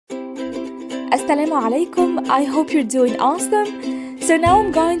Assalamu alaikum, I hope you're doing awesome. So now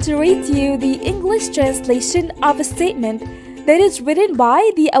I'm going to read to you the English translation of a statement that is written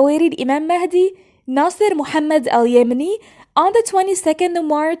by the awaited Imam Mahdi, Nasir Muhammad al-Yemeni, on the 22nd of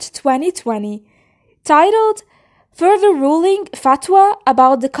March 2020, titled, Further Ruling Fatwa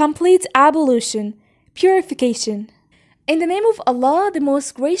about the Complete Ablution, Purification. In the name of Allah, the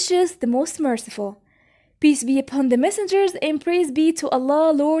most gracious, the most merciful. Peace be upon the messengers and praise be to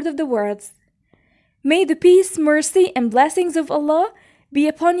Allah, Lord of the worlds. May the peace, mercy, and blessings of Allah be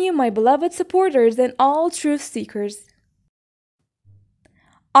upon you, my beloved supporters and all truth seekers.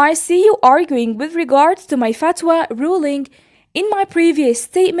 I see you arguing with regards to my fatwa ruling in my previous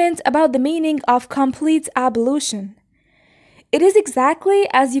statement about the meaning of complete ablution. It is exactly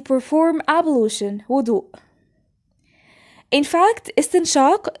as you perform ablution, wudu. In fact,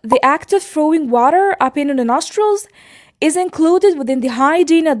 istinshaq, the act of throwing water up into the nostrils, is included within the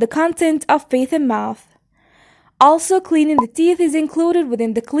hygiene of the content of face and mouth. Also, cleaning the teeth is included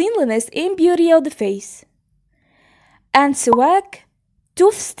within the cleanliness and beauty of the face. And sewak,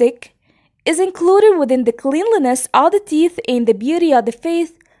 tooth stick, is included within the cleanliness of the teeth and the beauty of the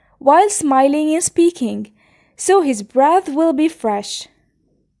face while smiling and speaking, so his breath will be fresh.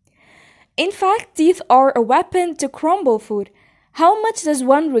 In fact, teeth are a weapon to crumble food. How much does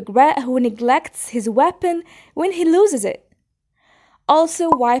one regret who neglects his weapon when he loses it? Also,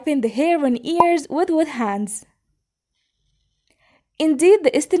 wiping the hair and ears with wet hands. Indeed,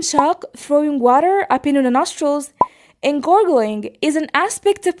 the istinshaq, throwing water up into the nostrils, and gargling is an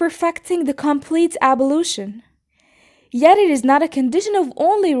aspect of perfecting the complete ablution. Yet it is not a condition of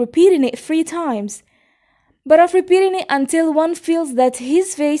only repeating it 3 times, but of repeating it until one feels that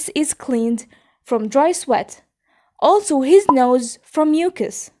his face is cleaned from dry sweat, also his nose from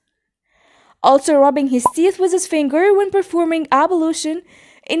mucus. Also rubbing his teeth with his finger when performing ablution,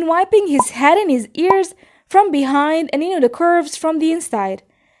 and wiping his head and his ears from behind and into the curves from the inside,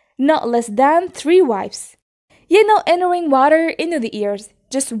 not less than 3 wipes. Yet not entering water into the ears,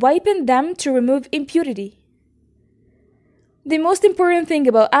 just wiping them to remove impurity. The most important thing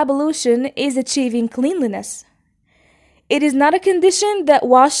about ablution is achieving cleanliness. It is not a condition that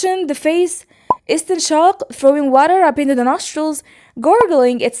washing the face, istinshaq, throwing water up into the nostrils,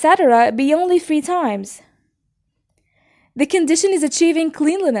 gargling, etc. be only 3 times. The condition is achieving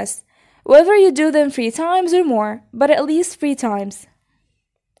cleanliness, whether you do them 3 times or more, but at least 3 times.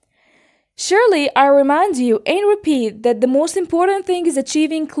 Surely I remind you and repeat that the most important thing is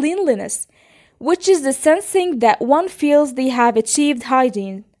achieving cleanliness, which is the sensing that one feels they have achieved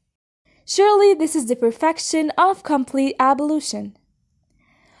hygiene. Surely this is the perfection of complete ablution.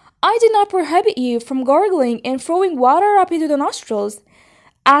 I do not prohibit you from gargling and throwing water up into the nostrils,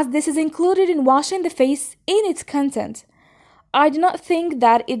 as this is included in washing the face in its content. I do not think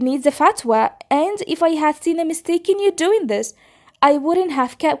that it needs a fatwa, and if I had seen a mistake in you doing this, I wouldn't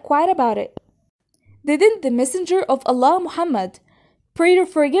have kept quiet about it. Didn't the Messenger of Allah Muhammad, prayer of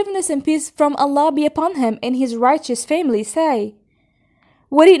forgiveness and peace from Allah be upon him and his righteous family, say,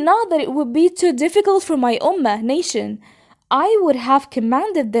 Were it not that it would be too difficult for my ummah nation, I would have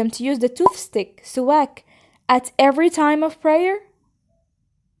commanded them to use the toothstick, sewak, at every time of prayer?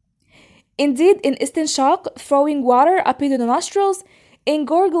 Indeed, in istinshaq, throwing water up into the nostrils, in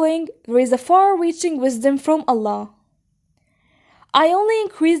gargling, there is a far-reaching wisdom from Allah. I only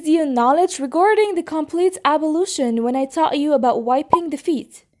increased you in knowledge regarding the complete ablution when I taught you about wiping the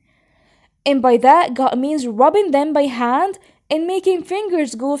feet. And by that, God means rubbing them by hand and making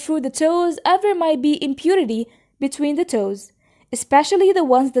fingers go through the toes if there might be impurity between the toes, especially the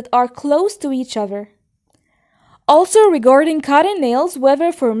ones that are close to each other. Also regarding cutting nails,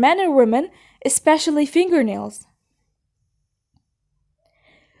 whether for men or women, especially fingernails.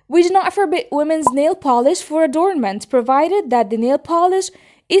 We do not forbid women's nail polish for adornment, provided that the nail polish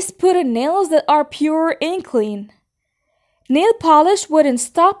is put on nails that are pure and clean. Nail polish wouldn't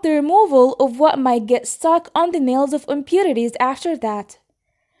stop the removal of what might get stuck on the nails of impurities after that,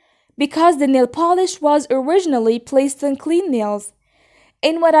 because the nail polish was originally placed on clean nails,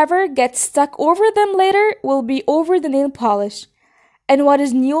 and whatever gets stuck over them later will be over the nail polish, and what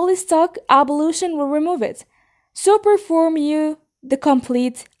is newly stuck, ablution will remove it. So perform you the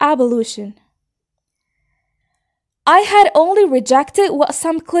complete ablution. I had only rejected what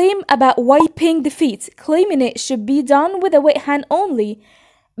some claim about wiping the feet, claiming it should be done with a wet hand only,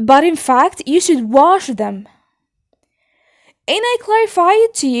 but in fact you should wash them. And I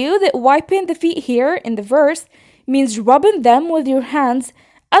clarified to you that wiping the feet here in the verse means rubbing them with your hands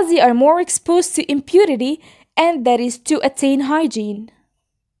as they are more exposed to impurity, and that is to attain hygiene.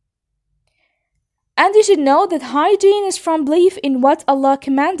 And you should know that hygiene is from belief in what Allah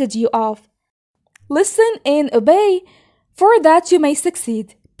commanded you of. Listen and obey, for that you may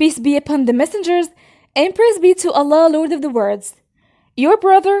succeed. Peace be upon the messengers, and praise be to Allah, Lord of the worlds. Your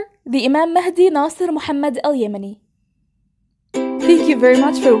brother, the Imam Mahdi Nasir Muhammad Al-Yemeni. Thank you very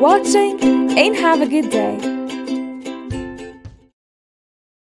much for watching, and have a good day.